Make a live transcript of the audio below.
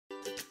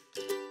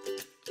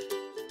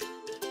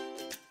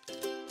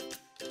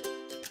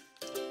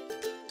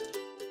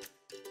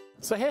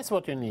So here's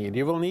what you need.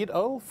 You will need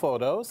old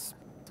photos.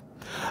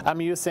 I'm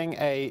using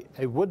a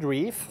wood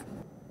wreath.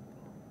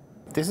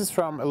 This is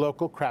from a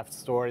local craft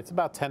store. It's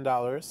about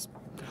 $10.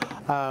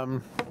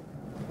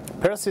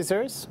 Pair of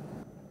scissors.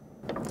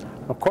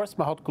 Of course,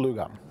 my hot glue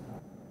gun.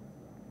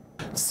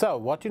 So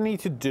what you need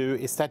to do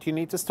is that you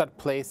need to start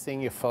placing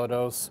your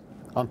photos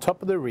on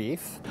top of the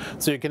wreath.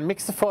 So you can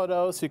mix the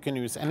photos, you can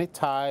use any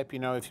type, you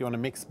know, if you want to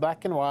mix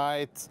black and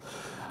white,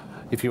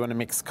 if you want to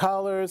mix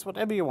colors,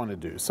 whatever you want to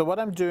do. So what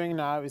I'm doing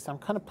now is I'm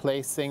kind of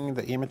placing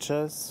the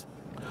images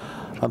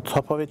on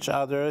top of each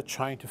other,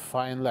 trying to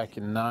find like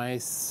a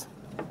nice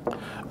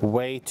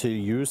way to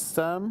use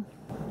them.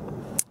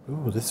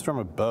 Ooh, this is from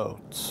a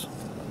boat.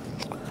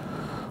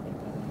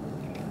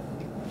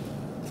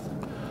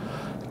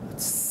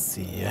 Let's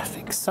see, I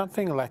think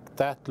something like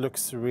that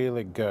looks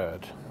really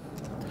good.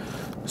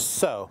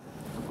 So,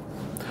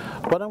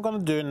 what I'm going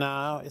to do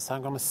now is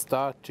I'm going to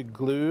start to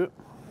glue.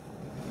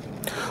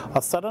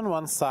 I'll start on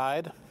one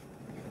side,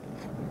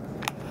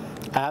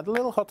 add a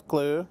little hot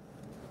glue,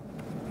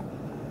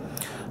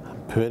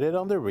 put it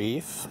on the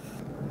wreath.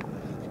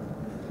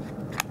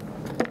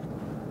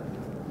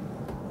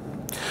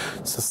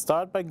 So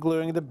start by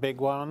gluing the big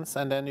ones,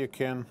 and then you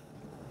can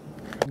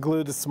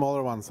glue the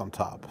smaller ones on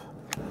top.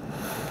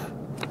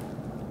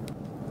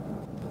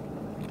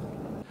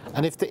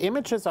 And if the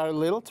images are a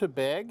little too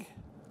big,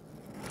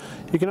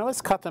 you can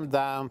always cut them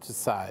down to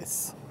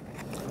size.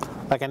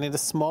 Like I need a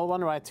small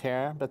one right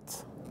here,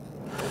 but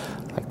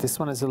like this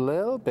one is a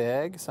little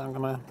big, so I'm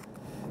gonna,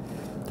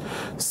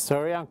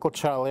 sorry Uncle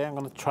Charlie, I'm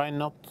gonna try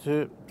not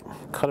to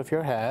cut off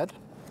your head.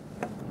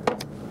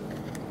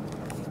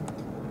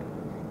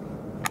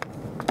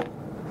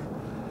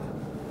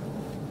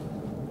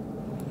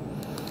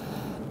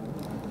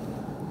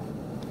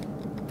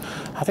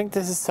 I think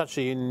this is such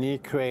a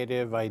unique,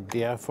 creative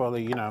idea for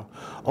the, you know,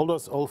 all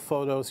those old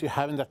photos you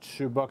have in that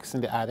shoebox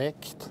in the attic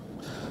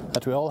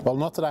that we all, well,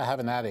 not that I have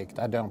an attic,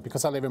 I don't,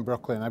 because I live in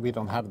Brooklyn and we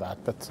don't have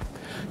that, but,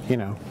 you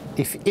know,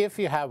 if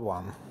you have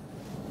one.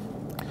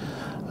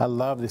 I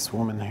love this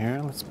woman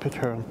here. Let's put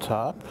her on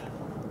top.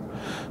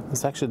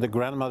 It's actually the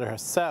grandmother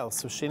herself,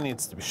 so she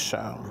needs to be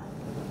shown.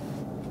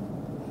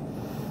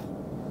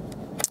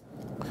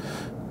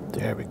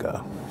 There we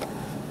go.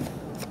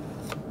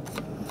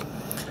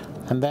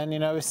 And then, you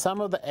know, if some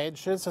of the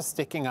edges are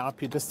sticking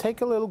up, you just take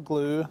a little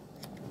glue,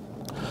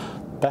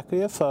 back of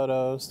your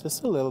photos,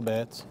 just a little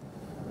bit,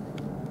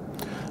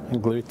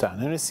 and glue it down.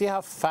 And you see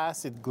how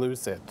fast it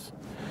glues it.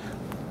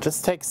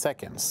 Just takes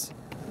seconds.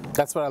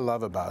 That's what I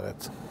love about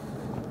it.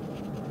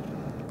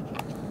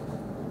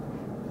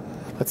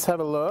 Let's have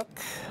a look.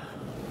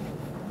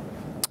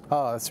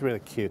 Oh, that's really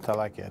cute. I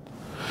like it.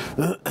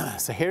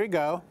 So here we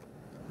go.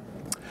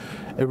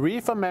 A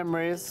wreath of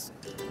memories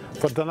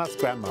for Donna's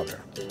grandmother.